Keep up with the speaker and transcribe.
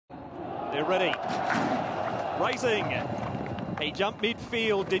They're ready. Racing. He jumped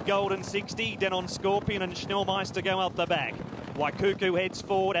midfield, did Golden 60. Denon Scorpion and Schnellmeister go up the back. Waikuku heads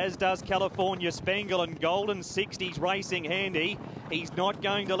forward, as does California Spangle, and Golden 60's racing handy. He's not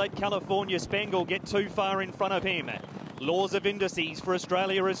going to let California Spangle get too far in front of him. Laws of Indices for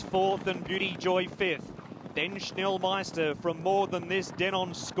Australia is fourth and Beauty Joy fifth. Then Schnellmeister from More Than This,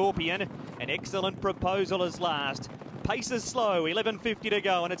 Denon Scorpion. An Excellent Proposal is last. Pace is slow, 11.50 to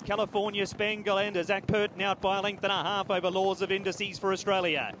go, and it's California Spangle and Zach Purton out by a length and a half over Laws of Indices for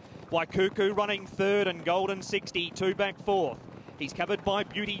Australia. Waikuku running third and Golden 60, two back fourth. He's covered by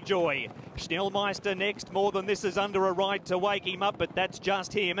Beauty Joy. Schnellmeister next. More Than This is under a ride to wake him up, but that's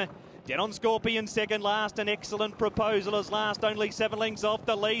just him. Denon Scorpion second last. An Excellent Proposal is last, only 7 lengths off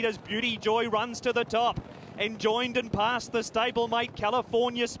the lead as Beauty Joy runs to the top. And joined and past the stablemate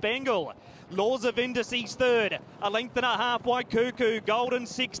California Spangle. Laws of Indices third, a length and a half Waikuku. Golden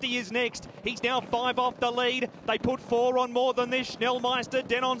 60 is next. He's now 5 off the lead. They put 4 on More Than This. Schnellmeister,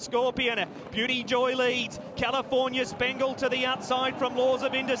 Denon Scorpion. Beauty Joy leads. California Spangle to the outside from Laws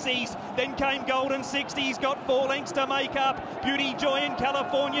of Indices. Then came Golden 60. He's got 4 lengths to make up. Beauty Joy and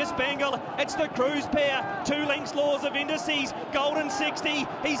California Spangle. It's the cruise pair. 2 lengths Laws of Indices. Golden 60.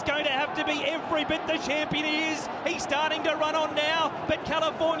 He's going to have to be every bit the champion he is. He's starting to run on now, but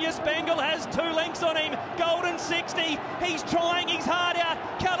California Spangle has 2 lengths on him. Golden 60, he's trying his heart out.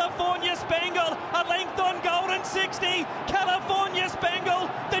 California Spangle, a length on Golden 60. California Spangle,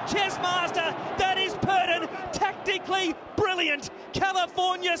 the chess master, that is Purton, tactically brilliant.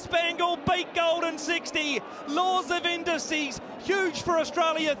 California Spangle beat Golden 60. Laws of Indices, huge for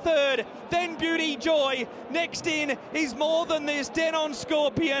Australia third. Then Beauty Joy. Next in is More Than This, Denon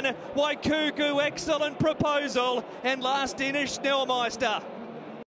Scorpion. Waikuku, Excellent Proposal. And last in is Schnellmeister.